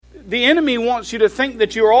the enemy wants you to think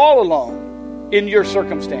that you're all alone in your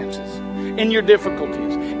circumstances, in your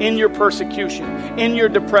difficulties, in your persecution, in your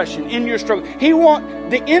depression, in your struggle.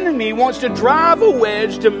 The enemy wants to drive a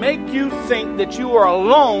wedge to make you think that you are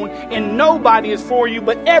alone and nobody is for you,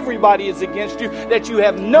 but everybody is against you, that you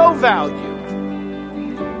have no value.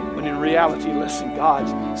 When in reality, listen,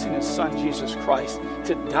 God sent His Son, Jesus Christ,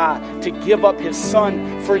 to die, to give up His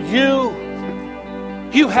Son for you.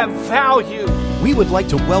 You have value. We would like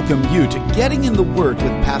to welcome you to Getting in the Word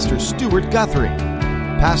with Pastor Stuart Guthrie.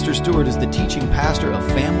 Pastor Stuart is the teaching pastor of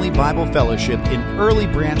Family Bible Fellowship in Early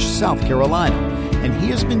Branch, South Carolina, and he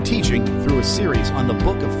has been teaching through a series on the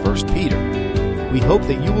book of 1 Peter. We hope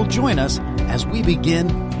that you will join us as we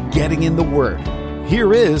begin Getting in the Word.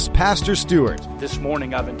 Here is Pastor Stuart. This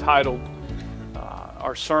morning I've entitled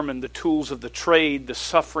our sermon, The Tools of the Trade, the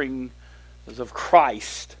Sufferings of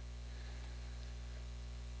Christ.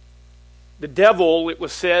 The devil, it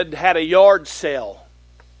was said, had a yard sale.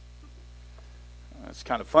 That's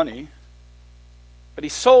kind of funny. But he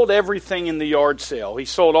sold everything in the yard sale. He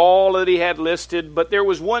sold all that he had listed, but there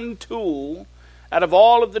was one tool out of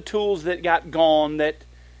all of the tools that got gone that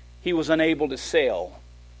he was unable to sell.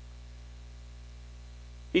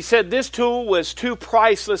 He said this tool was too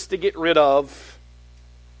priceless to get rid of.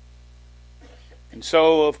 And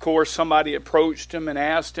so, of course, somebody approached him and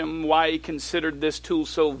asked him why he considered this tool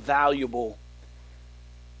so valuable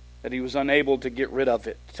that he was unable to get rid of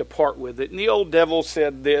it, to part with it. And the old devil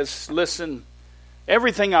said this, listen,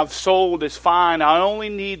 everything I've sold is fine. I only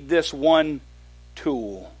need this one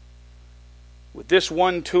tool. With this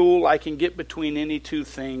one tool, I can get between any two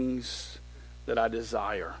things that I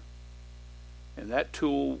desire. And that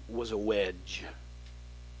tool was a wedge.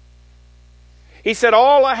 He said,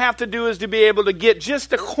 all I have to do is to be able to get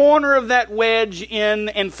just a corner of that wedge in,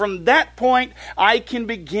 and from that point, I can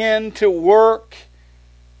begin to work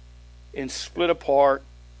and split apart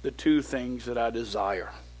the two things that I desire.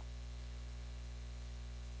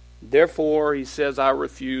 Therefore, he says, I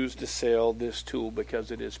refuse to sell this tool because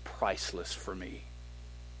it is priceless for me.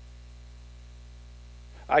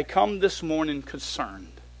 I come this morning concerned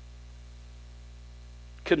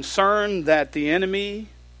that the enemy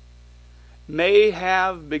may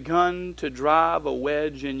have begun to drive a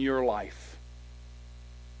wedge in your life.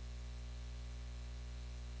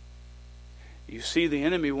 You see, the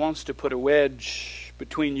enemy wants to put a wedge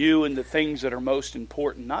between you and the things that are most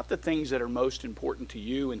important. Not the things that are most important to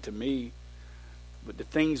you and to me, but the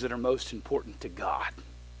things that are most important to God.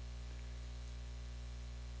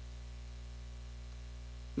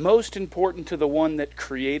 Most important to the one that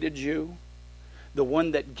created you, the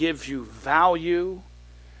one that gives you value,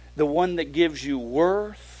 the one that gives you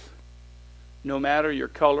worth, no matter your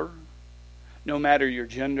color, no matter your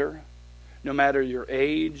gender, no matter your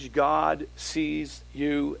age. God sees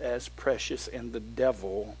you as precious, and the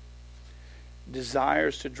devil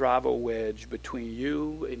desires to drive a wedge between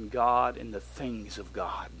you and God and the things of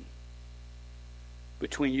God,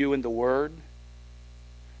 between you and the Word,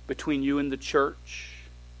 between you and the church,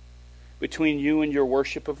 between you and your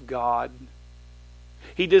worship of God.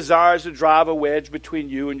 He desires to drive a wedge between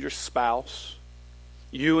you and your spouse,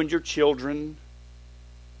 you and your children,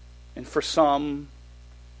 and for some,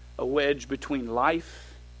 a wedge between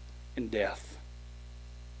life and death.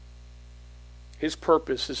 His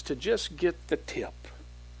purpose is to just get the tip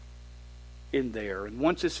in there. And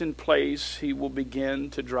once it's in place, he will begin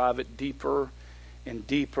to drive it deeper and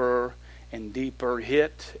deeper and deeper,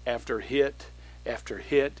 hit after hit after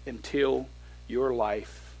hit, until your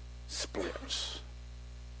life splits.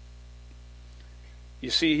 You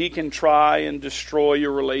see, he can try and destroy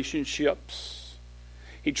your relationships.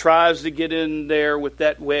 He tries to get in there with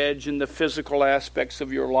that wedge in the physical aspects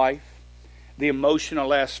of your life, the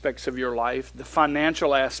emotional aspects of your life, the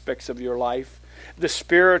financial aspects of your life, the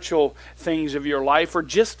spiritual things of your life, or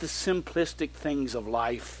just the simplistic things of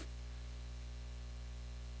life.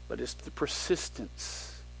 But it's the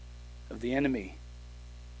persistence of the enemy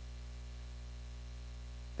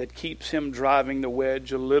that keeps him driving the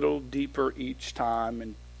wedge a little deeper each time,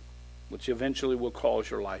 and which eventually will cause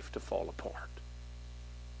your life to fall apart.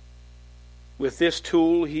 With this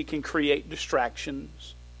tool, he can create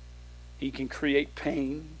distractions. He can create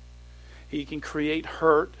pain. He can create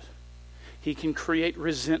hurt. He can create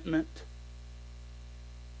resentment.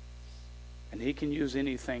 And he can use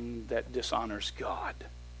anything that dishonors God.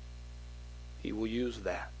 He will use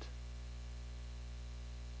that.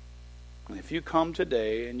 And if you come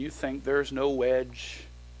today and you think there's no wedge,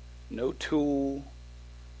 no tool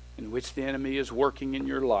in which the enemy is working in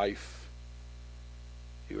your life,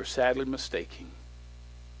 you are sadly mistaken.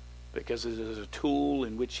 because it is a tool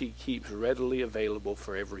in which he keeps readily available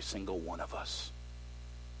for every single one of us.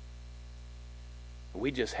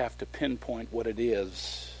 We just have to pinpoint what it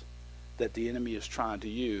is that the enemy is trying to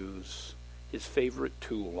use his favorite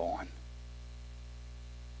tool on.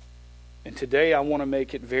 And today I want to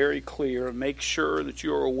make it very clear and make sure that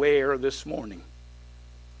you're aware this morning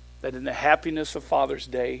that in the happiness of Father's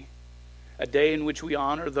Day, a day in which we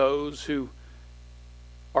honor those who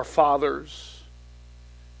are fathers,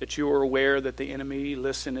 that you are aware that the enemy,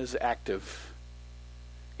 listen, is active.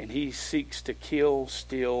 And he seeks to kill,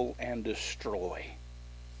 steal, and destroy.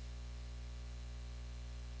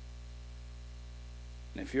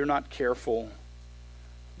 And if you're not careful,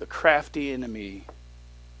 the crafty enemy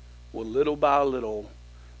will little by little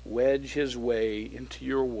wedge his way into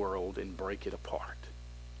your world and break it apart.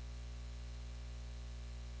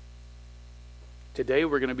 Today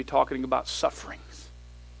we're going to be talking about sufferings.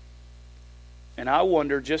 And I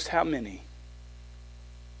wonder just how many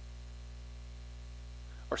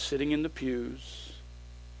are sitting in the pews,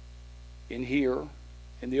 in here,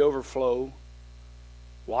 in the overflow,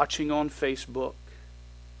 watching on Facebook,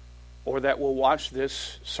 or that will watch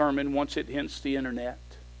this sermon once it hits the internet,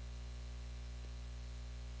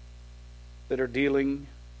 that are dealing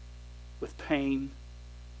with pain,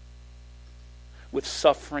 with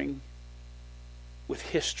suffering, with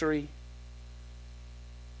history,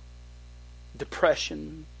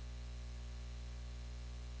 depression,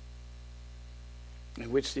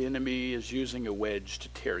 in which the enemy is using a wedge to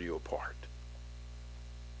tear you apart.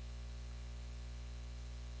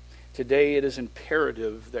 Today it is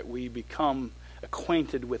imperative that we become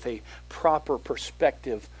acquainted with a proper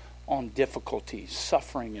perspective on difficulties,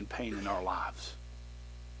 suffering, and pain in our lives.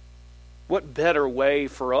 What better way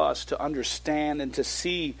for us to understand and to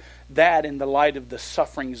see that in the light of the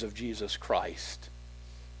sufferings of Jesus Christ?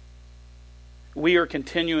 We are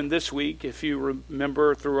continuing this week, if you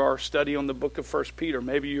remember, through our study on the book of 1 Peter.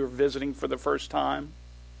 Maybe you're visiting for the first time.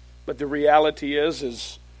 But the reality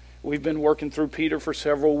is we've been working through Peter for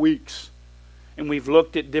several weeks. And we've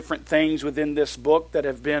looked at different things within this book that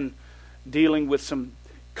have been dealing with some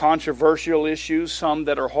controversial issues, some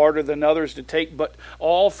that are harder than others to take, but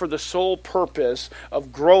all for the sole purpose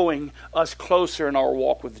of growing us closer in our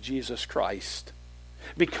walk with Jesus Christ,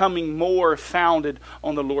 becoming more founded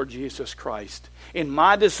on the Lord Jesus Christ. And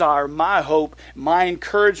my desire, my hope, my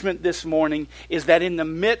encouragement this morning is that in the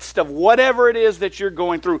midst of whatever it is that you're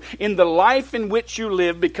going through, in the life in which you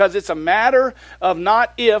live, because it's a matter of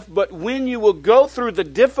not if, but when you will go through the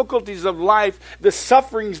difficulties of life, the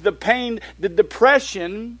sufferings, the pain, the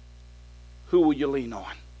depression, who will you lean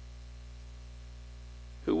on?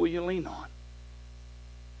 Who will you lean on?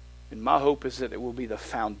 And my hope is that it will be the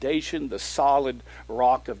foundation, the solid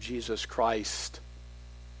rock of Jesus Christ.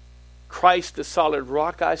 Christ, the solid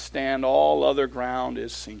rock I stand, all other ground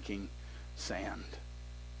is sinking sand.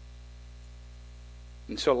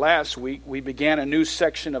 And so last week we began a new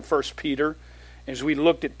section of 1 Peter as we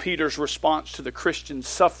looked at Peter's response to the Christian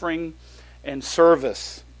suffering and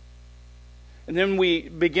service. And then we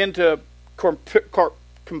begin to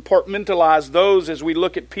compartmentalize those as we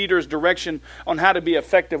look at Peter's direction on how to be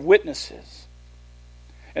effective witnesses.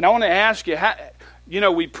 And I want to ask you,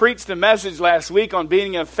 we preached a message last week on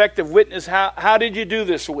being an effective witness. How did you do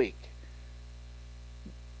this week?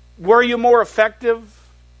 Were you more effective?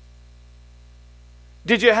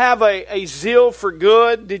 Did you have a zeal for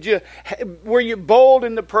good? Were you bold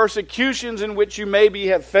in the persecutions in which you maybe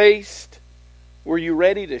have faced? Were you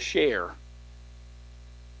ready to share?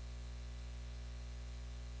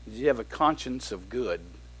 Did you have a conscience of good?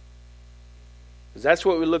 Because that's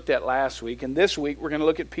what we looked at last week. And this week we're going to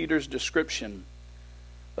look at Peter's description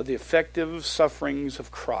of the effective sufferings of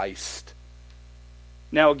Christ.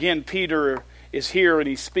 Now again, Peter is here and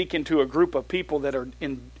he's speaking to a group of people that are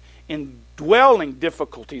in dwelling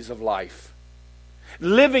difficulties of life,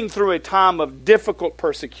 living through a time of difficult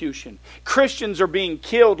persecution. Christians are being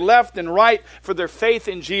killed left and right for their faith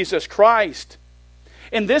in Jesus Christ.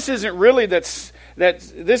 And this isn't really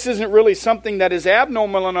something that is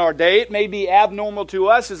abnormal in our day. It may be abnormal to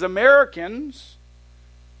us as Americans.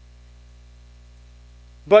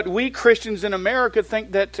 But we Christians in America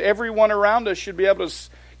think that everyone around us should be able to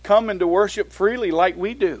come and to worship freely like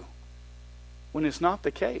we do, when it's not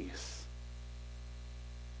the case.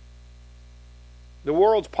 The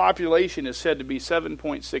world's population is said to be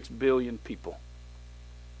 7.6 billion people.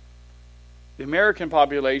 The American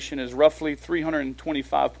population is roughly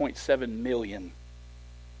 325.7 million.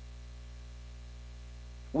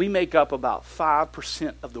 We make up about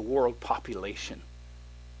 5% of the world population.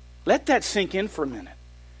 Let that sink in for a minute.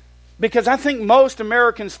 Because I think most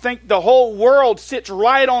Americans think the whole world sits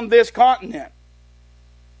right on this continent,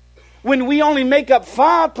 when we only make up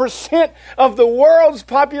 5% of the world's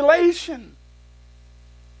population.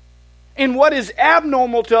 And what is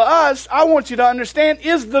abnormal to us, I want you to understand,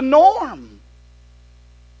 is the norm.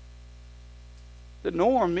 The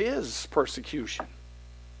norm is persecution.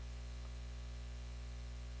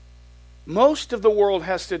 Most of the world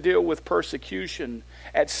has to deal with persecution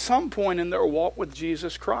at some point in their walk with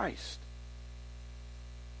Jesus Christ.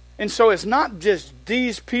 And so it's not just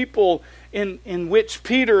these people in which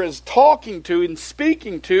Peter is talking to and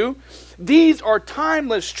speaking to. These are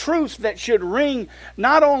timeless truths that should ring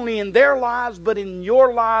not only in their lives, but in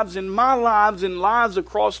your lives, in my lives, in lives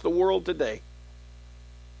across the world today.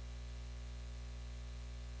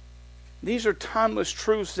 These are timeless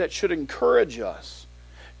truths that should encourage us,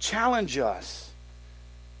 challenge us,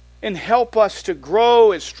 and help us to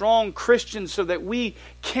grow as strong Christians so that we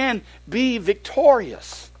can be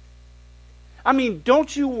victorious. I mean,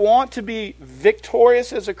 don't you want to be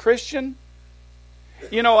victorious as a Christian?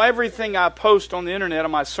 You know, everything I post on the internet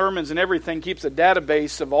on my sermons and everything keeps a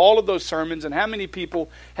database of all of those sermons and how many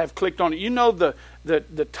people have clicked on it. You know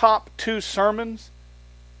the top 2 sermons?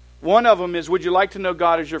 One of them is, Would you like to know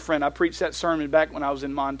God as your friend? I preached that sermon back when I was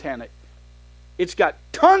in Montana. It's got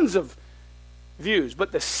tons of views.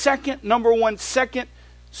 But the second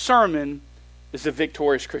sermon is the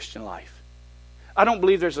victorious Christian life. I don't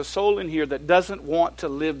believe there's a soul in here that doesn't want to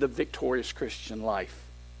live the victorious Christian life.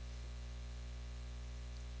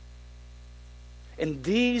 And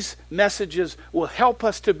these messages will help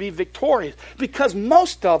us to be victorious, because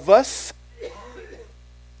most of us,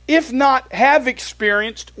 if not have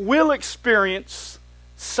experienced, will experience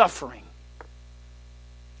suffering,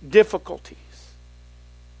 difficulties.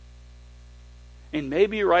 And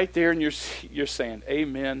maybe you're right there and you're saying,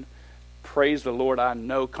 Amen, praise the Lord, I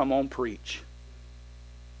know, come on, preach.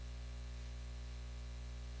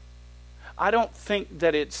 I don't think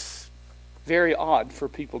that it's very odd for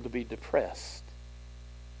people to be depressed.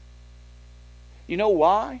 You know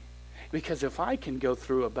why? Because if I can go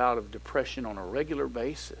through a bout of depression on a regular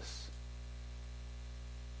basis,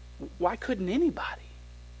 why couldn't anybody?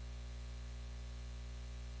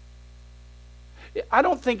 I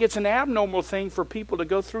don't think it's an abnormal thing for people to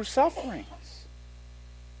go through sufferings,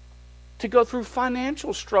 to go through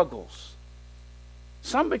financial struggles.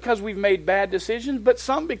 Some because we've made bad decisions, but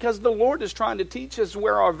some because the Lord is trying to teach us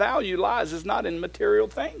where our value lies is not in material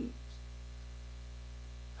things.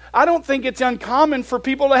 I don't think it's uncommon for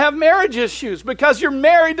people to have marriage issues because you're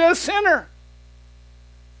married to a sinner.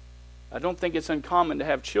 I don't think it's uncommon to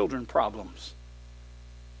have children problems.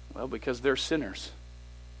 Well, because they're sinners,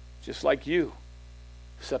 just like you,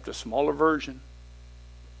 except a smaller version.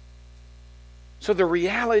 So the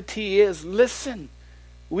reality is, listen,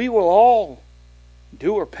 we will all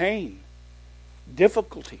endure pain,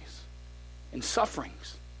 difficulties, and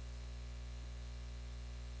sufferings.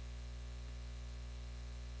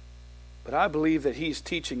 But I believe that He's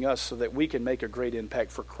teaching us so that we can make a great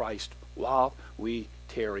impact for Christ while we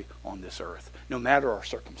tarry on this earth, no matter our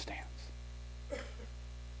circumstance.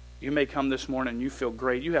 You may come this morning and you feel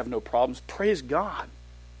great. You have no problems. Praise God.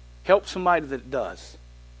 Help somebody that does.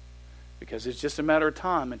 Because it's just a matter of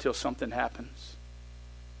time until something happens.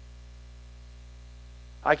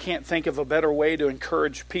 I can't think of a better way to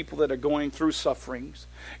encourage people that are going through sufferings,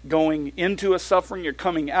 going into a suffering or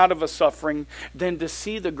coming out of a suffering, than to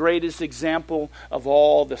see the greatest example of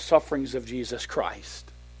all the sufferings of Jesus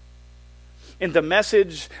Christ. And the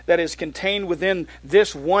message that is contained within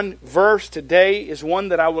this one verse today is one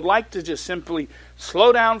that I would like to just simply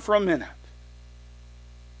slow down for a minute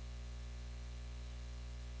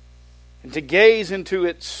and to gaze into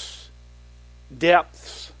its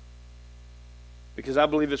depths, because I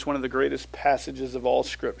believe it's one of the greatest passages of all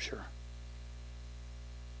Scripture,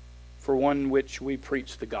 for one which we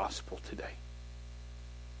preach the gospel today.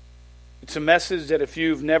 It's a message that if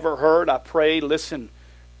you've never heard, I pray, listen,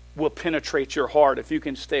 will penetrate your heart if you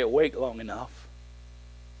can stay awake long enough.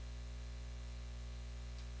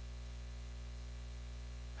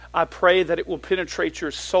 I pray that it will penetrate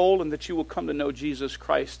your soul and that you will come to know Jesus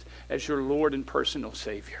Christ as your Lord and personal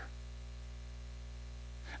Savior.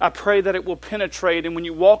 I pray that it will penetrate, and when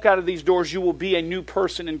you walk out of these doors, you will be a new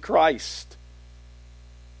person in Christ.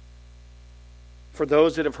 For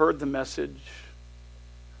those that have heard the message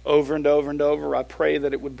over and over and over, I pray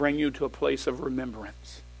that it would bring you to a place of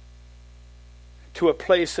remembrance, to a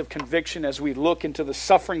place of conviction as we look into the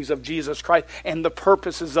sufferings of Jesus Christ and the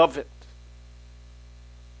purposes of it.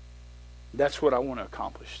 That's what I want to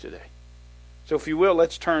accomplish today. So if you will,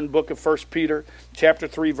 let's turn book of 1 Peter chapter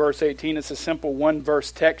 3, verse 18. It's a simple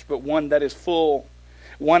one-verse text, but one that is full.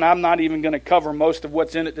 One I'm not even going to cover most of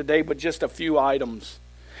what's in it today, but just a few items.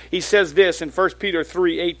 He says this in 1 Peter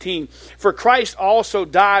 3:18, "For Christ also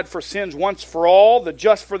died for sins once for all, the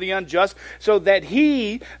just for the unjust, so that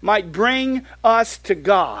He might bring us to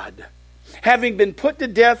God, having been put to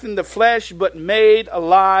death in the flesh, but made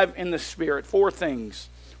alive in the Spirit."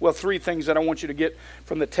 Three things that I want you to get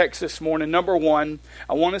from the text this morning. Number one,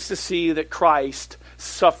 I want us to see that Christ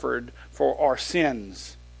suffered for our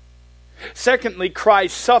sins. Secondly,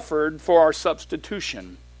 Christ suffered for our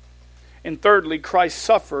substitution. And thirdly, Christ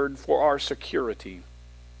suffered for our security.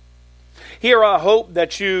 Here I hope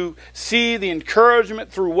that you see the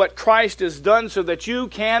encouragement through what Christ has done so that you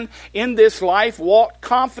can, in this life, walk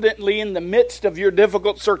confidently in the midst of your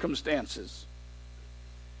difficult circumstances,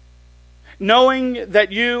 knowing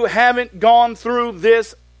that you haven't gone through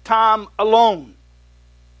this time alone.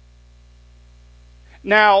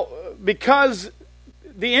 Now, because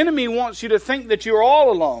the enemy wants you to think that you're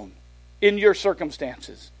all alone in your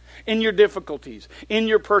circumstances, in your difficulties, in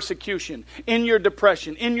your persecution, in your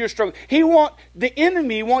depression, in your struggle. The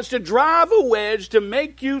enemy wants to drive a wedge to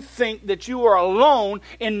make you think that you are alone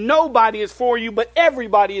and nobody is for you, but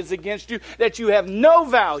everybody is against you, that you have no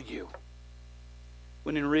value.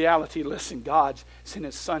 When in reality, listen, God sent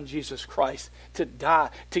His Son, Jesus Christ, to die,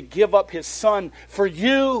 to give up His Son for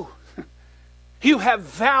you. You have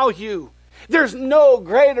value. There's no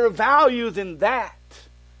greater value than that.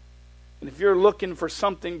 And if you're looking for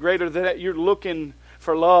something greater than that, you're looking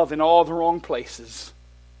for love in all the wrong places.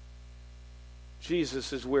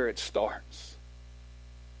 Jesus is where it starts.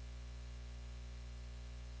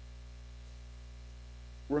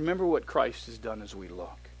 Remember what Christ has done as we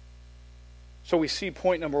look. So we see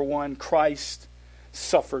point number one, Christ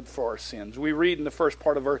suffered for our sins. We read in the first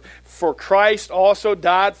part of verse, "For Christ also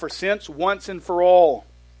died for sins once and for all."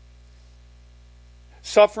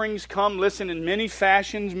 Sufferings come, listen, in many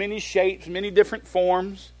fashions, many shapes, many different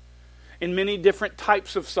forms, in many different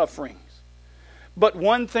types of sufferings. But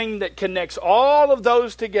one thing that connects all of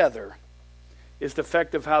those together is the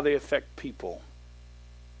fact of how they affect people.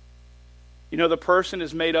 You know, the person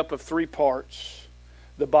is made up of three parts: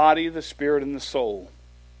 the body, the spirit, and the soul.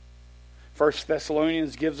 1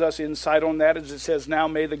 Thessalonians gives us insight on that as it says, "Now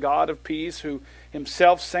may the God of peace, who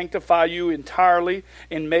Himself sanctify you entirely,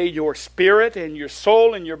 and may your spirit and your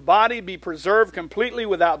soul and your body be preserved completely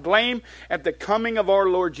without blame at the coming of our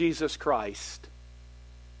Lord Jesus Christ."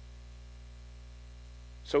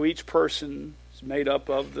 So each person is made up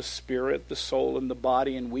of the spirit, the soul, and the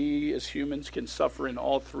body, and we as humans can suffer in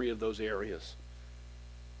all three of those areas.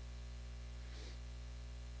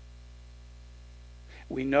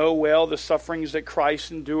 We know well the sufferings that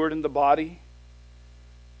Christ endured in the body,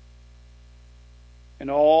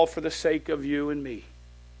 and all for the sake of you and me,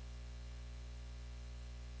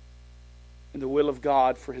 and the will of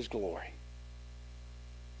God for His glory.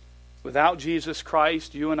 Without Jesus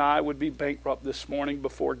Christ, you and I would be bankrupt this morning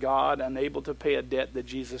before God, unable to pay a debt that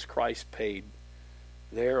Jesus Christ paid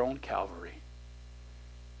there on Calvary.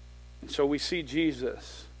 And so we see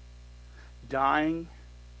Jesus dying,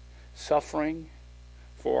 suffering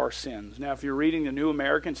for our sins. Now, if you're reading the New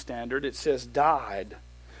American Standard, it says died.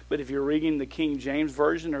 But if you're reading the King James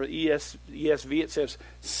Version or ESV, it says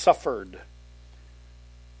suffered.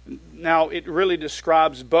 Now, it really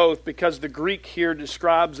describes both, because the Greek here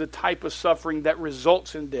describes the type of suffering that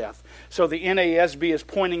results in death. So the NASB is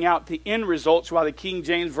pointing out the end results, while the King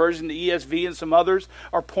James Version, the ESV, and some others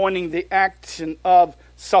are pointing the action of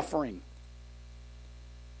suffering.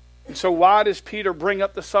 And so why does Peter bring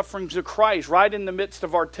up the sufferings of Christ right in the midst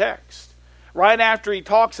of our text? Right after he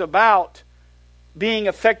talks about being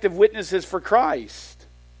effective witnesses for Christ.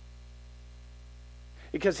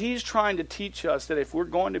 Because he's trying to teach us that if we're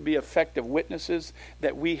going to be effective witnesses,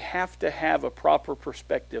 that we have to have a proper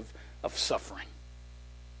perspective of suffering.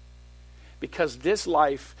 Because this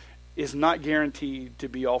life is not guaranteed to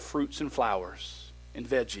be all fruits and flowers and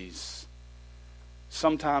veggies.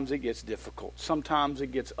 Sometimes it gets difficult. Sometimes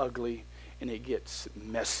it gets ugly and it gets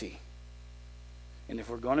messy. And if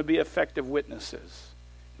we're going to be effective witnesses,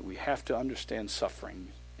 we have to understand suffering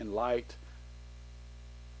in light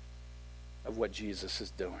of what Jesus is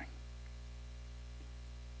doing.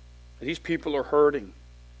 These people are hurting.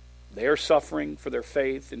 They are suffering for their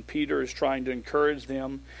faith, and Peter is trying to encourage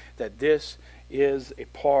them that this is a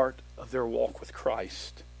part of their walk with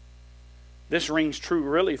Christ. This rings true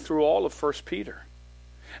really through all of 1 Peter.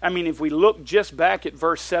 I mean, if we look just back at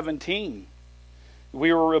verse 17,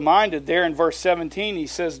 we were reminded there in verse 17, he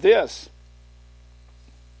says this,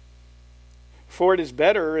 For it is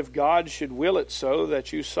better, if God should will it so,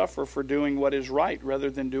 that you suffer for doing what is right rather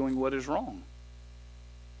than doing what is wrong.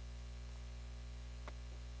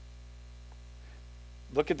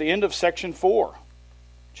 Look at the end of section 4.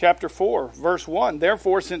 Chapter 4, verse 1.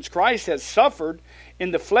 Therefore, since Christ has suffered in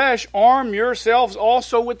the flesh, arm yourselves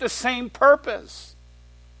also with the same purpose.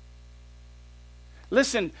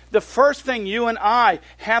 Listen, the first thing you and I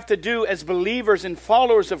have to do as believers and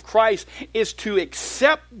followers of Christ is to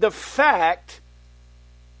accept the fact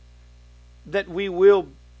that we will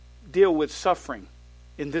deal with suffering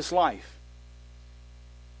in this life.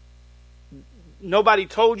 Nobody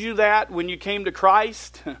told you that when you came to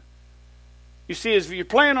Christ. You see, if you're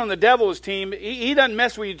playing on the devil's team, he doesn't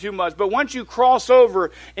mess with you too much. But once you cross over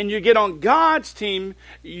and you get on God's team,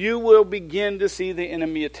 you will begin to see the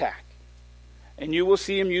enemy attack. And you will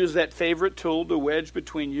see him use that favorite tool to wedge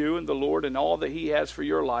between you and the Lord and all that he has for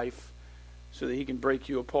your life so that he can break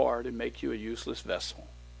you apart and make you a useless vessel.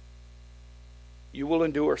 You will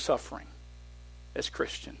endure suffering as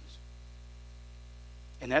Christians.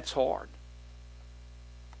 And that's hard.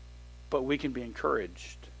 But we can be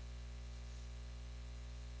encouraged.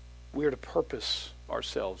 We are to purpose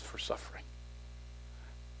ourselves for suffering.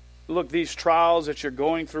 Look, these trials that you're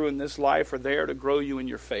going through in this life are there to grow you in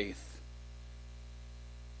your faith.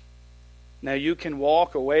 Now you can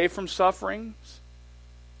walk away from sufferings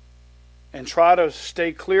and try to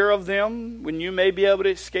stay clear of them when you may be able to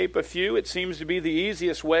escape a few. It seems to be the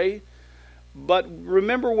easiest way. But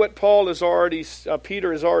remember what Peter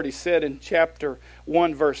has already said in chapter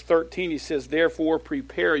 1, verse 13. He says, therefore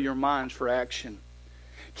prepare your minds for action.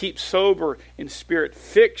 Keep sober in spirit.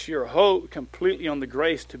 Fix your hope completely on the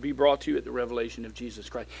grace to be brought to you at the revelation of Jesus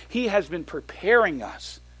Christ. He has been preparing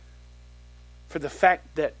us for the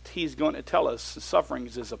fact that he's going to tell us the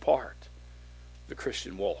sufferings is a part of the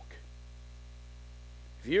Christian walk.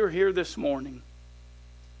 If you're here this morning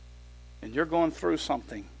and you're going through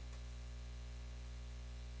something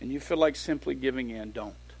and you feel like simply giving in,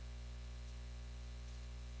 don't.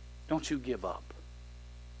 Don't you give up.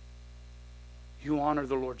 You honor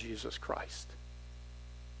the Lord Jesus Christ.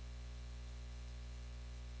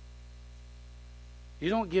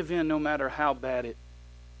 You don't give in no matter how bad it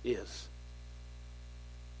is.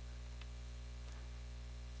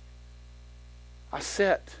 I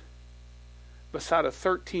sat beside a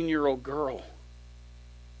 13-year-old girl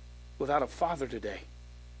without a father today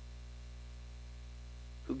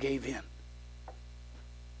who gave in.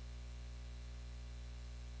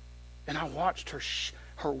 And I watched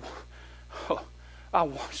I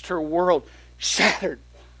watched her world shattered.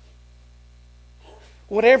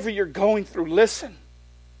 Whatever you're going through, listen.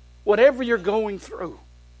 Whatever you're going through,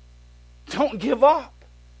 don't give up.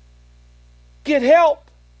 Get help.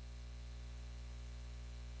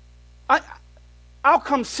 I'll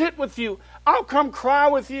come sit with you. I'll come cry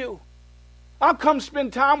with you. I'll come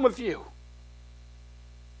spend time with you.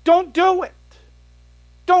 Don't do it.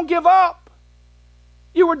 Don't give up.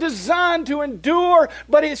 You were designed to endure,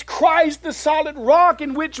 but it's Christ the solid rock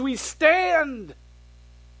in which we stand.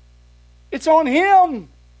 It's on Him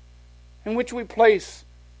in which we place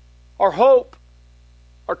our hope,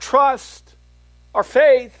 our trust, our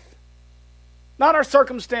faith, not our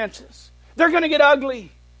circumstances. They're going to get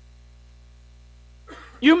ugly.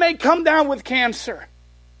 You may come down with cancer.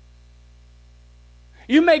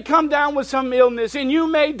 You may come down with some illness, and you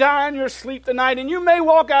may die in your sleep tonight, and you may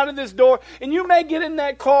walk out of this door, and you may get in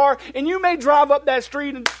that car, and you may drive up that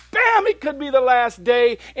street, and bam, it could be the last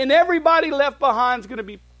day, and everybody left behind is going to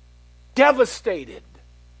be devastated.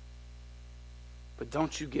 But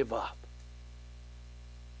don't you give up.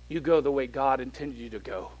 You go the way God intended you to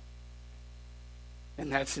go.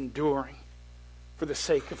 And that's enduring for the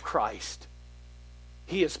sake of Christ.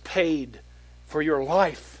 He has paid for your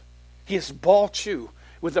life. He has bought you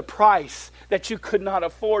with a price that you could not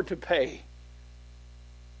afford to pay.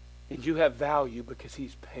 And you have value because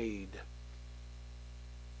He's paid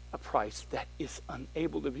a price that is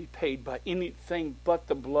unable to be paid by anything but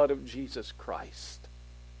the blood of Jesus Christ.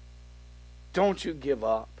 Don't you give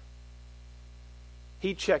up.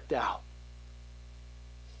 He checked out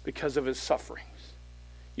because of His sufferings.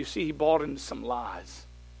 You see, He bought into some lies.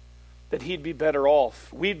 That He'd be better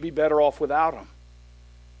off. We'd be better off without Him.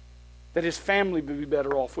 That His family would be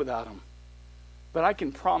better off without Him. But I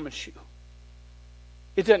can promise you,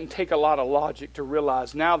 it doesn't take a lot of logic to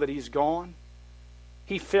realize now that He's gone,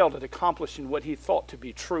 He failed at accomplishing what He thought to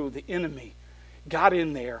be true. The enemy got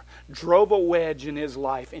in there, drove a wedge in His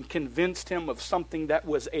life, and convinced Him of something that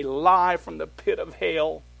was a lie from the pit of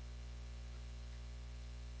hell.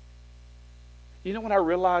 You know what I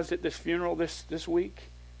realized at this funeral this week?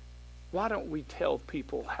 Why don't we tell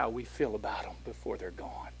people how we feel about them before they're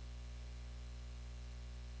gone?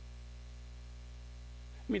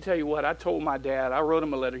 Let me tell you what, I told my dad, I wrote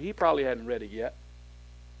him a letter. He probably hadn't read it yet.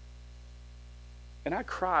 And I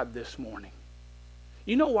cried this morning.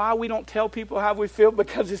 You know why we don't tell people how we feel?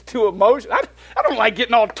 Because it's too emotional. I don't like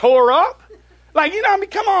getting all tore up. Like, you know, I mean,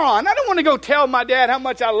 come on. I don't want to go tell my dad how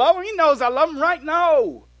much I love him. He knows I love him, right?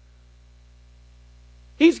 No.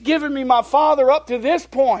 He's given me my father up to this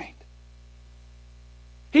point.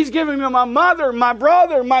 He's given me my mother, my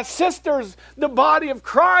brother, my sisters, the body of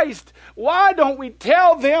Christ. Why don't we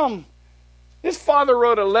tell them? This father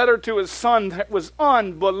wrote a letter to his son that was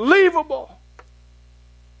unbelievable.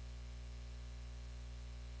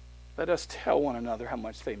 Let us tell one another how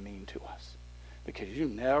much they mean to us, because you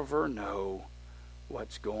never know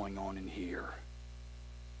what's going on in here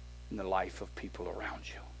in the life of people around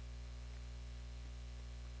you.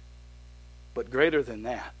 But greater than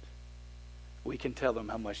that, we can tell them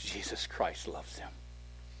how much Jesus Christ loves them.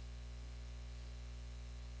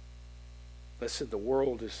 Listen, the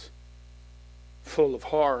world is full of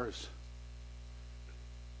horrors.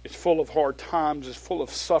 It's full of hard times. It's full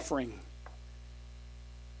of suffering.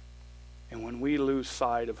 And when we lose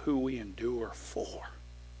sight of who we endure for,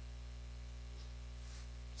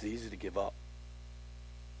 it's easy to give up.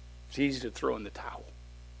 It's easy to throw in the towel.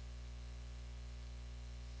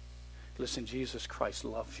 Listen, Jesus Christ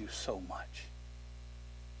loves you so much.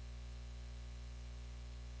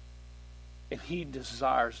 And He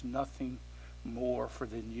desires nothing more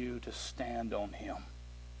than you to stand on Him.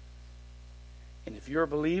 And if you're a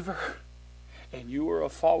believer and you are a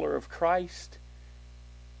follower of Christ,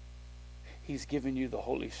 He's given you the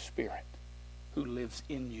Holy Spirit who lives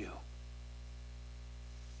in you.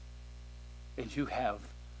 And you have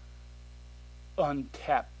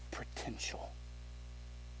untapped potential.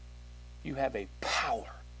 You have a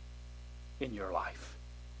power in your life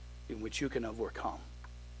in which you can overcome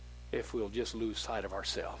if we'll just lose sight of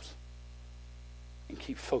ourselves and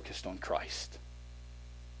keep focused on Christ.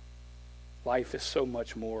 Life is so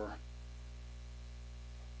much more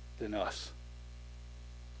than us.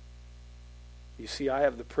 You see, I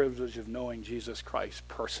have the privilege of knowing Jesus Christ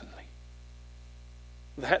personally.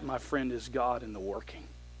 That, my friend, is God in the working.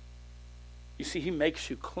 You see, He makes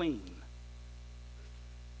you clean.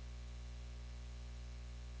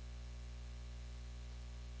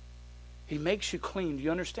 He makes you clean. Do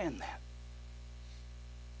you understand that?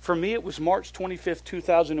 For me, it was March 25th,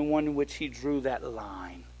 2001, in which He drew that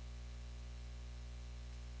line.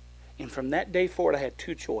 And from that day forward, I had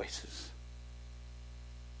two choices.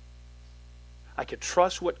 I could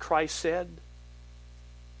trust what Christ said,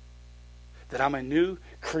 that I'm a new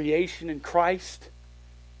creation in Christ.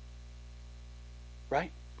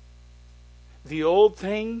 Right? The old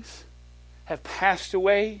things have passed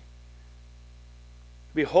away.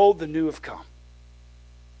 Behold, the new have come.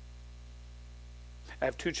 I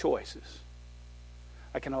have two choices.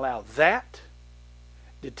 I can allow that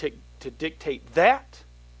to dictate that,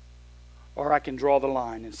 or I can draw the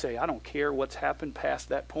line and say, I don't care what's happened past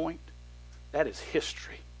that point. That is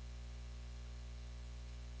history.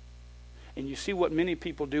 And you see what many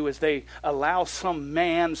people do is they allow some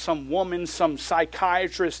man, some woman, some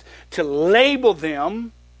psychiatrist to label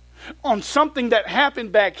them on something that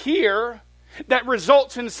happened back here that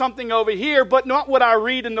results in something over here, but not what I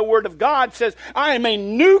read in the Word of God. Says, I am a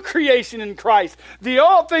new creation in Christ. The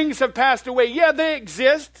old things have passed away. Yeah, they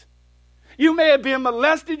exist. You may have been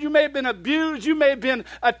molested. You may have been abused. You may have been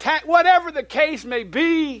attacked. Whatever the case may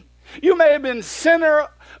be. You may have been sinner.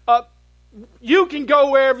 You can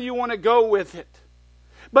go wherever you want to go with it.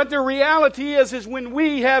 But the reality is when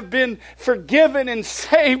we have been forgiven and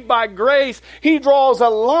saved by grace, He draws a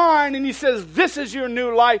line and He says, this is your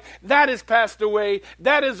new life. That has passed away.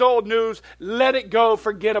 That is old news. Let it go.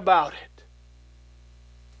 Forget about it.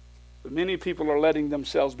 But many people are letting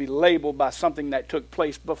themselves be labeled by something that took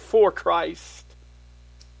place before Christ,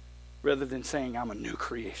 rather than saying, I'm a new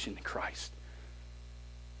creation in Christ.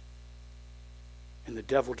 And the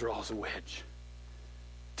devil draws a wedge.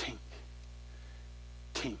 Tink.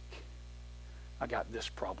 Tink. I got this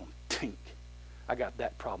problem. Tink. I got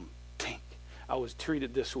that problem. Tink. I was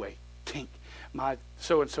treated this way. Tink. My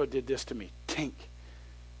so-and-so did this to me. Tink.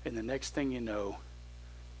 And the next thing you know,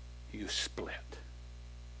 you split.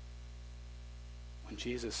 When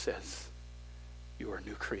Jesus says, you are a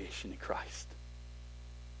new creation in Christ.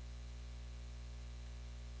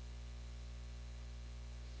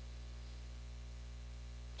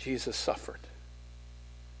 Jesus suffered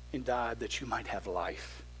and died that you might have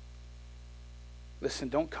life. Listen,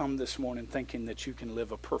 don't come this morning thinking that you can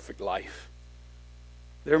live a perfect life.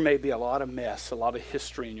 There may be a lot of mess, a lot of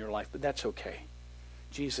history in your life, but that's okay.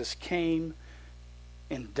 Jesus came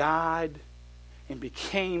and died and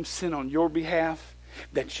became sin on your behalf,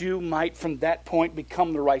 that you might from that point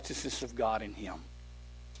become the righteousness of God in Him.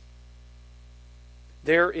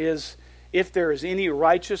 If there is any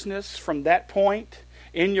righteousness from that point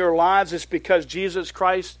in your lives, it's because Jesus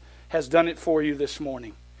Christ has done it for you this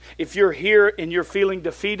morning. If you're here and you're feeling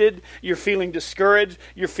defeated, you're feeling discouraged,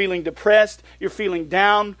 you're feeling depressed, you're feeling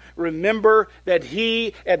down, remember that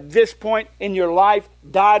He, at this point in your life,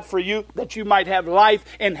 died for you, that you might have life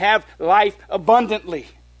and have life abundantly.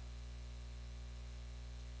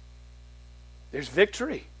 There's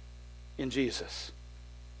victory in Jesus.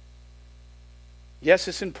 Yes,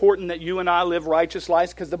 it's important that you and I live righteous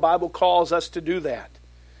lives because the Bible calls us to do that.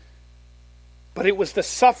 But it was the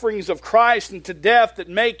sufferings of Christ and to death that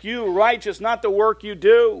make you righteous, not the work you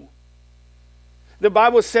do. The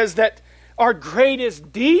Bible says that our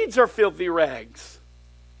greatest deeds are filthy rags.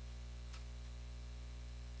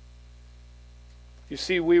 You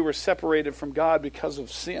see, we were separated from God because of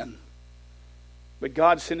sin. But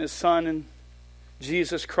God sent His Son and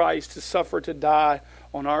Jesus Christ to suffer, to die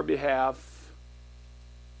on our behalf,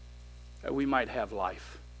 that we might have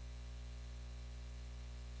life.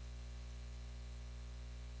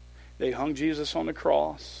 They hung Jesus on the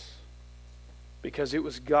cross because it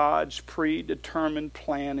was God's predetermined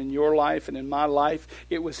plan in your life and in my life.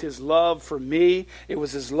 It was His love for me. It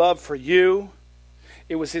was His love for you.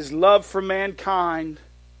 It was His love for mankind,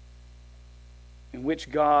 in which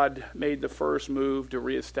God made the first move to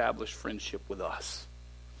reestablish friendship with us.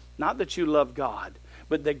 Not that you love God,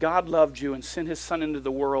 but that God loved you and sent His Son into the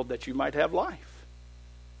world that you might have life.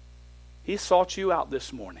 He sought you out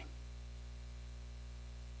this morning.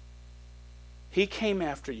 He came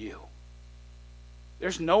after you.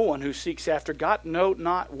 There's no one who seeks after God. No,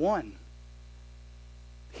 not one.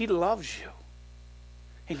 He loves you.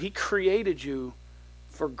 And He created you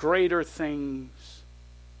for greater things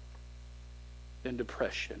than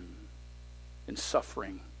depression and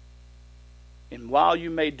suffering. And while you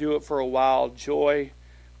may do it for a while, joy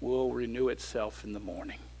will renew itself in the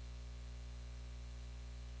morning.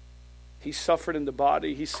 He suffered in the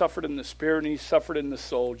body, He suffered in the spirit, and He suffered in the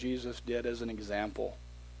soul, Jesus did, as an example,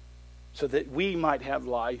 so that we might have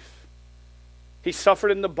life. He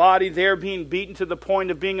suffered in the body there, being beaten to the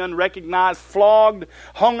point of being unrecognized, flogged,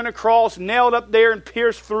 hung on a cross, nailed up there and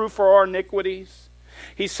pierced through for our iniquities.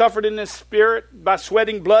 He suffered in the spirit by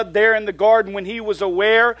sweating blood there in the garden when He was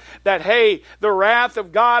aware that, hey, the wrath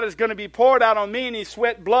of God is going to be poured out on me, and He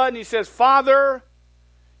sweat blood and He says, Father,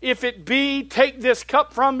 if it be, take this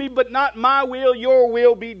cup from me, but not my will, your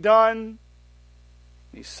will be done.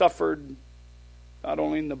 He suffered not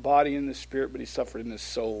only in the body and the spirit, but He suffered in His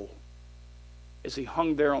soul as He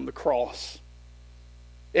hung there on the cross.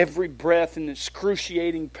 Every breath in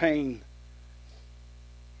excruciating pain.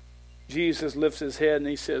 Jesus lifts His head and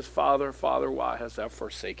He says, Father, Father, why hast Thou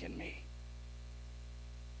forsaken me?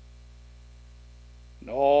 And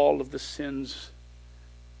all of the sins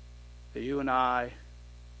that you and I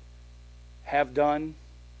have done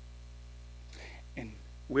and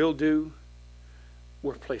will do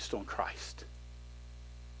were placed on Christ.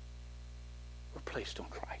 Were placed on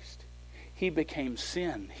Christ. He became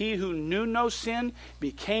sin. He who knew no sin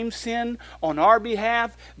became sin on our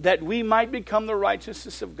behalf, that we might become the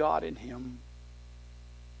righteousness of God in Him.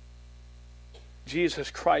 Jesus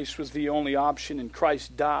Christ was the only option, and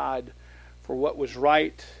Christ died for what was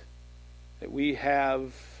right, that we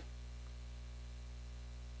have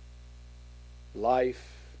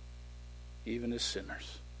life even as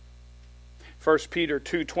sinners. 1 Peter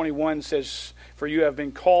 2:21 says, for you have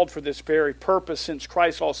been called for this very purpose, since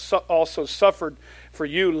Christ also suffered for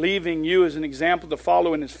you, leaving you as an example to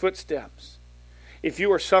follow in His footsteps. If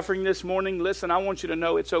you are suffering this morning, listen, I want you to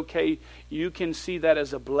know it's okay. You can see that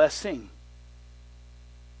as a blessing.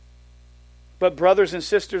 But brothers and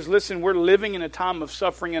sisters, listen, we're living in a time of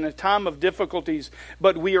suffering and a time of difficulties,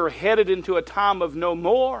 but we are headed into a time of no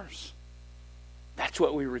mores. That's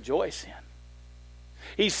what we rejoice in.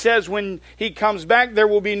 He says when He comes back, there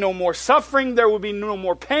will be no more suffering, there will be no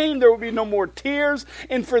more pain, there will be no more tears.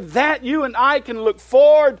 And for that, you and I can look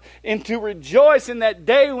forward and to rejoice in that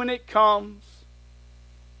day when it comes.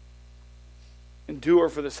 Endure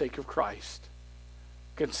for the sake of Christ.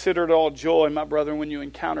 Consider it all joy, my brethren, when you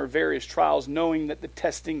encounter various trials, knowing that the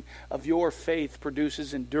testing of your faith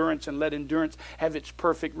produces endurance, and let endurance have its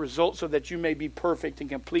perfect result, so that you may be perfect and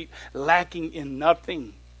complete, lacking in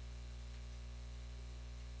nothing.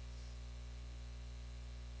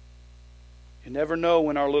 You never know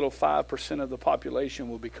when our little 5% of the population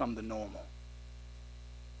will become the normal.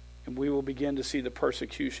 And we will begin to see the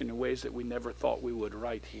persecution in ways that we never thought we would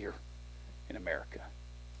right here in America.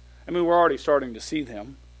 I mean, we're already starting to see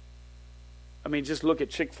them. I mean, just look at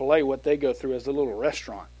Chick-fil-A, what they go through as a little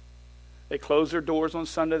restaurant. They close their doors on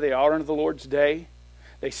Sunday. They honor the Lord's Day.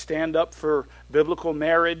 They stand up for biblical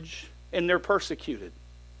marriage, and they're persecuted.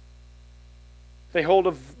 They hold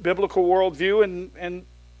a biblical worldview, and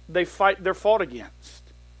they're fought against.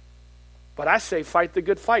 But I say fight the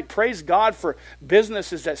good fight. Praise God for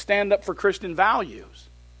businesses that stand up for Christian values.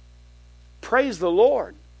 Praise the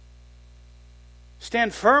Lord.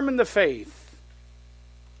 Stand firm in the faith.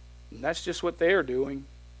 And that's just what they're doing.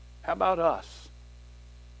 How about us?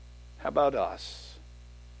 How about us?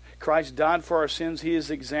 Christ died for our sins. He is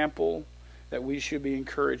the example that we should be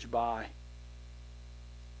encouraged by.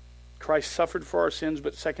 Christ suffered for our sins,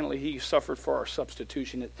 but secondly, He suffered for our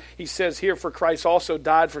substitution. He says here, for Christ also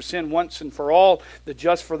died for sin once and for all, the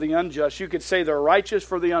just for the unjust. You could say the righteous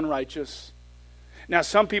for the unrighteous. Now,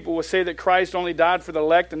 some people will say that Christ only died for the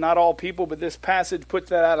elect and not all people, but this passage puts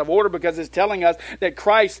that out of order because it's telling us that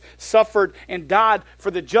Christ suffered and died for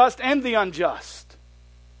the just and the unjust.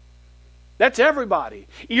 That's everybody.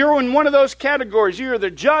 You're in one of those categories. You're either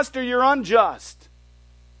just or you're unjust.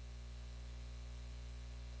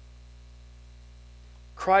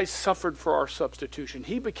 Christ suffered for our substitution.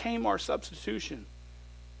 He became our substitution.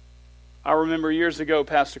 I remember years ago,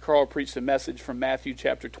 Pastor Carl preached a message from Matthew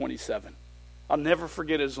chapter 27. I'll never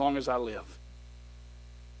forget it as long as I live.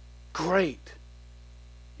 Great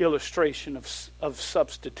illustration of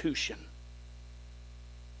substitution.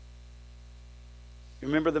 You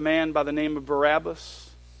remember the man by the name of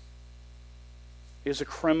Barabbas? He was a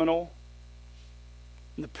criminal.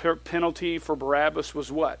 And the penalty for Barabbas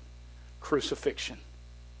was what? Crucifixion.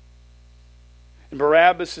 And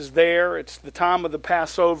Barabbas is there. It's the time of the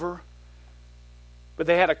Passover. But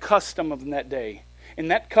they had a custom of that day.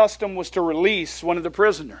 And that custom was to release one of the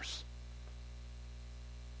prisoners.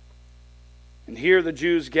 And here the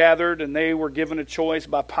Jews gathered, and they were given a choice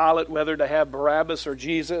by Pilate whether to have Barabbas or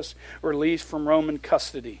Jesus released from Roman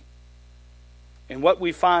custody. And what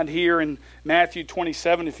we find here in Matthew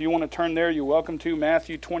 27, if you want to turn there, you're welcome to.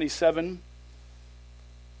 Matthew 27.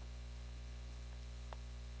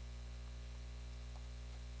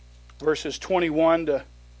 Verses 21 to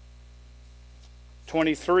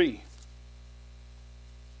 23.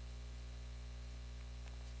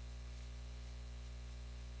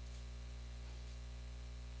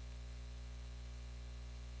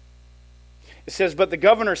 It says, but the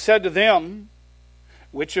governor said to them,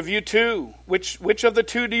 which of the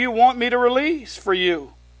two do you want me to release for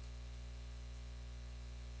you?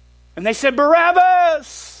 And they said,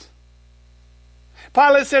 Barabbas.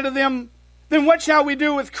 Pilate said to them, then what shall we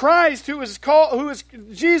do with Christ, who is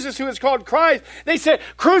Jesus, who is called Christ? They said,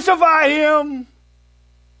 crucify him.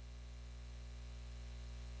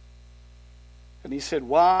 And he said,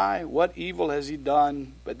 why? What evil has he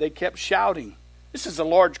done? But they kept shouting. This is a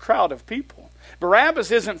large crowd of people.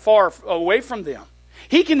 Barabbas isn't far away from them.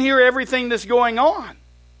 He can hear everything that's going on.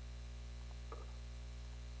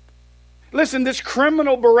 Listen, this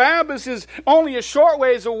criminal Barabbas is only a short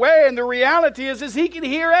ways away, and the reality is he can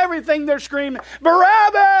hear everything they're screaming,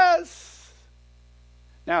 Barabbas!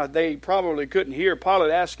 Now, they probably couldn't hear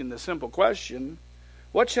Pilate asking the simple question,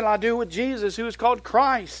 what shall I do with Jesus, who is called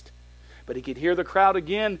Christ? But he could hear the crowd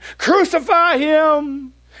again, crucify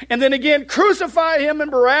him! And then again, crucify him and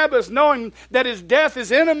Barabbas, knowing that his death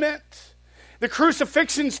is imminent. The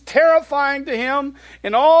crucifixion's terrifying to him,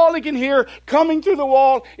 and all he can hear coming through the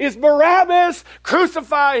wall is Barabbas,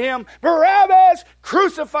 crucify him! Barabbas,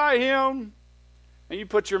 crucify him! And you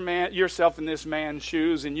put yourself in this man's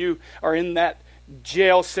shoes, and you are in that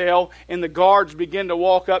jail cell, and the guards begin to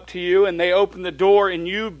walk up to you, and they open the door, and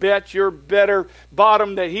you bet your better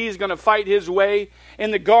bottom that he's going to fight his way.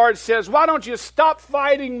 And the guard says, why don't you stop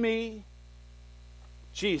fighting me?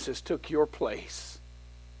 Jesus took your place.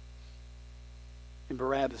 And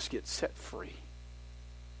Barabbas gets set free.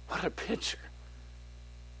 What a picture.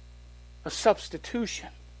 A substitution.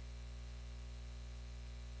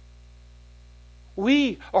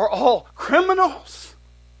 We are all criminals.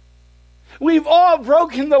 We've all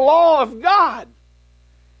broken the law of God.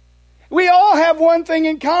 We all have one thing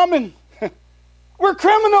in common. We're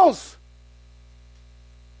criminals.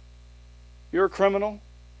 You're a criminal.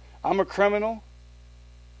 I'm a criminal.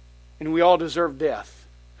 And we all deserve death.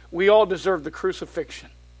 We all deserve the crucifixion.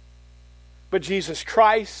 But Jesus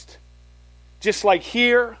Christ, just like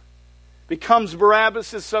here, becomes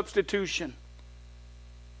Barabbas' substitution.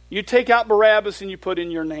 You take out Barabbas and you put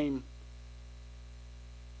in your name.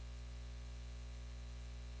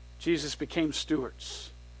 Jesus became Stuart's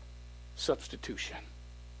substitution.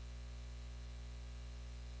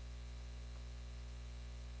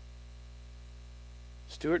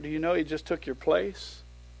 Stuart, do you know He just took your place?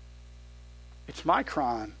 It's my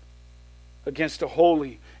crime against a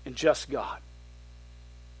holy and just God.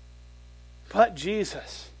 But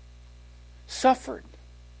Jesus suffered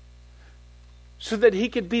so that He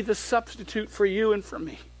could be the substitute for you and for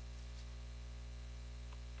me.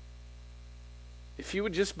 If you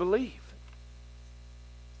would just believe.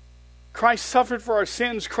 Christ suffered for our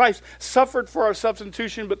sins. Christ suffered for our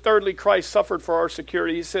substitution. But thirdly, Christ suffered for our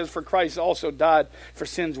security. He says, for Christ also died for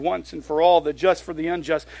sins once and for all, the just for the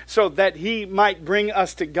unjust, so that He might bring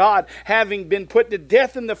us to God, having been put to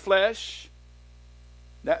death in the flesh.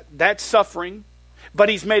 That's suffering. But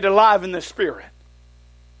He's made alive in the Spirit.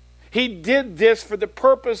 He did this for the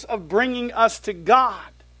purpose of bringing us to God.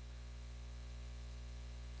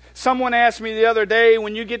 Someone asked me the other day,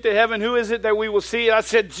 when you get to heaven, who is it that we will see? I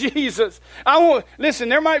said, Jesus. Listen,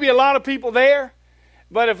 there might be a lot of people there,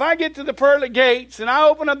 but if I get to the pearly gates and I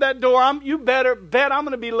open up that door, you better bet I'm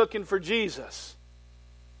going to be looking for Jesus,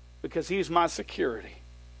 because He's my security.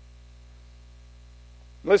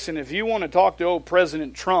 Listen, if you want to talk to old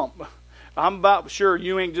President Trump, I'm about sure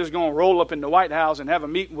you ain't just going to roll up in the White House and have a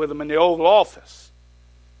meeting with him in the Oval Office.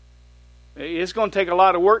 It's going to take a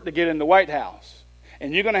lot of work to get in the White House.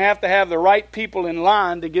 And you're going to have the right people in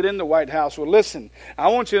line to get in the White House. Well, listen, I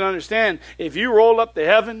want you to understand, if you roll up to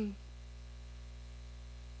heaven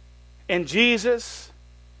and Jesus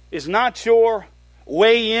is not your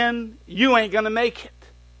way in, you ain't going to make it.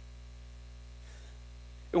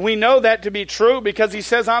 And we know that to be true because He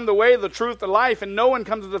says, I'm the way, the truth, the life, and no one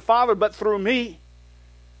comes to the Father but through me.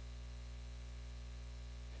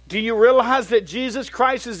 Do you realize that Jesus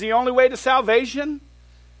Christ is the only way to salvation?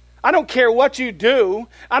 I don't care what you do.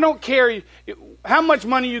 I don't care how much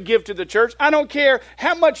money you give to the church. I don't care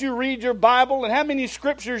how much you read your Bible and how many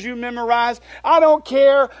scriptures you memorize. I don't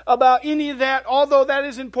care about any of that, although that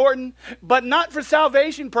is important, but not for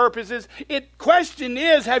salvation purposes. Question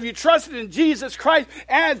is, have you trusted in Jesus Christ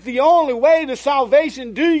as the only way to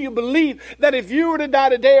salvation? Do you believe that if you were to die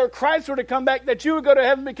today or Christ were to come back, that you would go to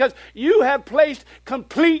heaven because you have placed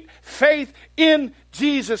complete faith in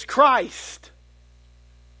Jesus Christ?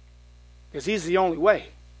 Because He's the only way.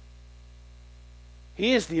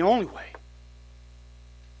 He is the only way.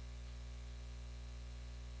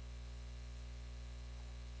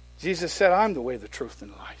 Jesus said, I'm the way, the truth,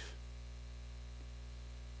 and the life.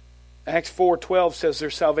 Acts 4:12 says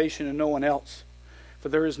there's salvation in no one else. For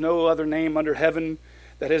there is no other name under heaven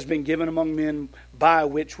that has been given among men by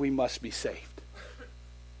which we must be saved.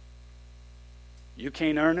 You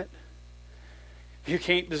can't earn it. You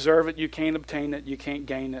can't deserve it. You can't obtain it. You can't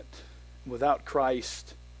gain it. Without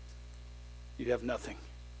Christ, you have nothing,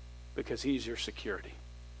 because He's your security.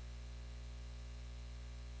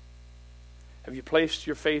 Have you placed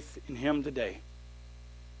your faith in Him today?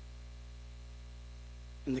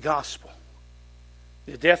 In the gospel,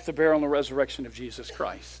 the death, the burial, and the resurrection of Jesus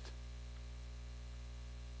Christ.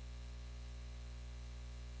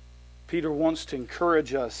 Peter wants to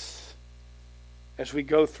encourage us as we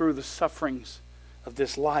go through the sufferings of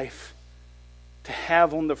this life, to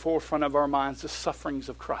have on the forefront of our minds the sufferings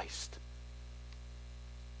of Christ.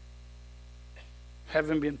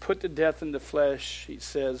 Having been put to death in the flesh, he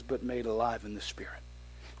says, but made alive in the Spirit.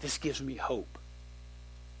 This gives me hope.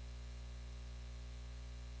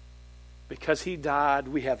 Because He died,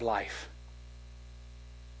 we have life.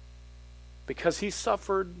 Because He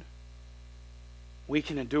suffered, we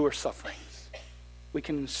can endure sufferings. We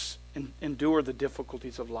can endure the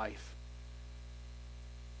difficulties of life.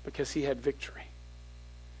 Because He had victory.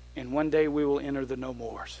 And one day we will enter the no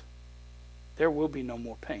mores. There will be no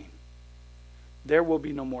more pain. There will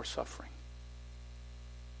be no more suffering.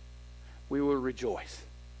 We will rejoice.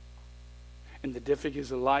 And the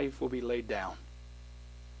difficulties of life will be laid down.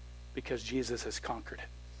 Because Jesus has conquered it.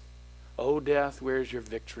 O death, where's your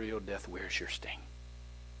victory? O death, where's your sting?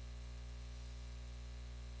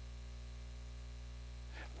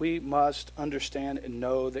 We must understand and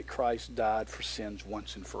know that Christ died for sins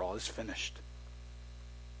once and for all. It's finished.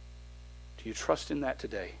 Do you trust in that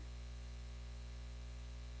today?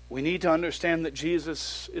 We need to understand that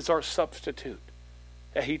Jesus is our substitute.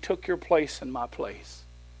 That He took your place and my place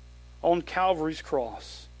on Calvary's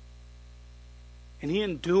cross. And He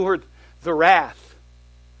endured the wrath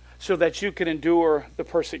so that you could endure the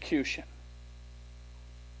persecution.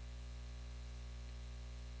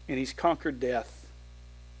 And He's conquered death.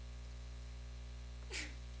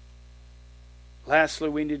 Lastly,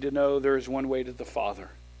 we need to know there is one way to the Father.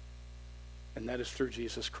 And that is through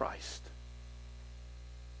Jesus Christ.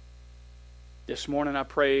 This morning I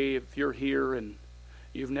pray if you're here and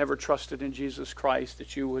you've never trusted in Jesus Christ,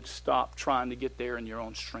 that you would stop trying to get there in your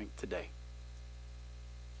own strength today.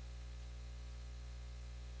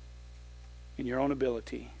 in your own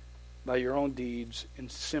ability, by your own deeds,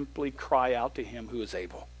 and simply cry out to him who is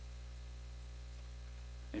able.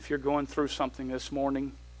 If you're going through something this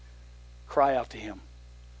morning, cry out to him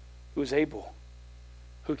who is able,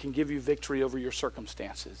 who can give you victory over your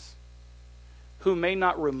circumstances, who may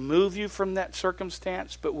not remove you from that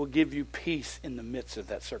circumstance, but will give you peace in the midst of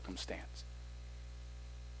that circumstance.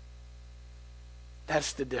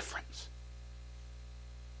 That's the difference.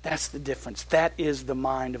 That's the difference. That is the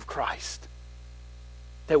mind of Christ.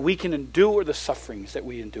 That we can endure the sufferings that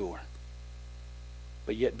we endure,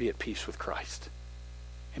 but yet be at peace with Christ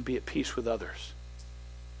and be at peace with others.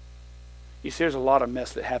 You see, there's a lot of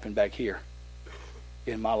mess that happened back here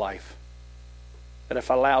in my life that if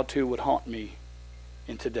I allowed to would haunt me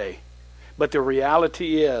in today. But the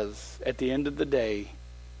reality is, at the end of the day,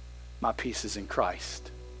 my peace is in Christ.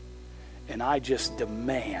 And I just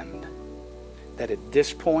demand that at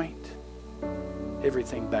this point,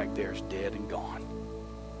 everything back there is dead and gone.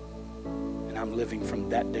 And I'm living from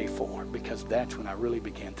that day forward, because that's when I really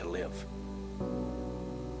began to live.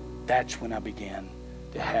 That's when I began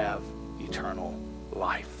to have eternal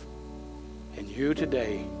life. And you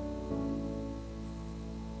today,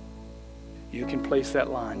 you can place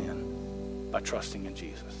that line in by trusting in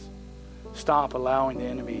Jesus. Stop allowing the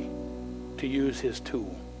enemy to use his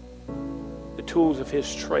tool, the tools of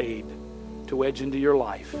his trade, to wedge into your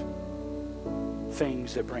life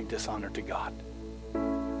things that bring dishonor to God.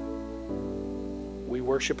 We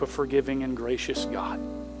worship a forgiving and gracious God.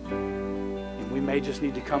 And we may just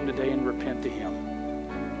need to come today and repent to him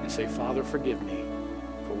and say, Father, forgive me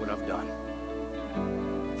for what I've done.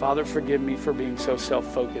 Father, forgive me for being so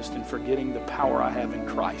self-focused and forgetting the power I have in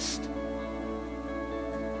Christ.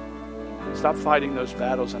 Stop fighting those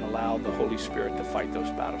battles and allow the Holy Spirit to fight those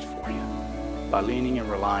battles for you by leaning and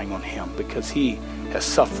relying on him, because he has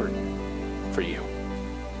suffered for you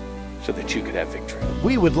so that you could have victory.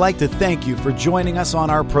 We would like to thank you for joining us on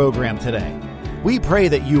our program today. We pray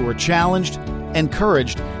that you were challenged,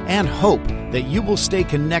 encouraged, and hope that you will stay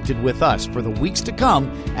connected with us for the weeks to come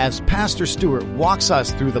as Pastor Stewart walks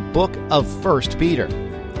us through the book of 1 Peter.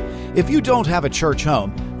 If you don't have a church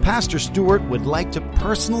home, Pastor Stewart would like to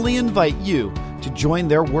personally invite you to join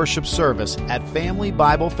their worship service at Family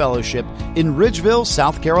Bible Fellowship in Ridgeville,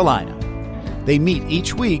 South Carolina. They meet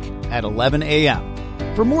each week at 11 a.m.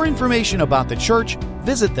 For more information about the church,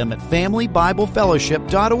 visit them at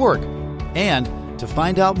familybiblefellowship.org. And to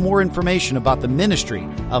find out more information about the ministry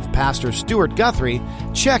of Pastor Stewart Guthrie,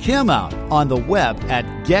 check him out on the web at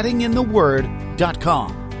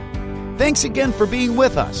gettingintheword.com. Thanks again for being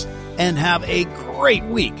with us, and have a great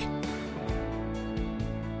week.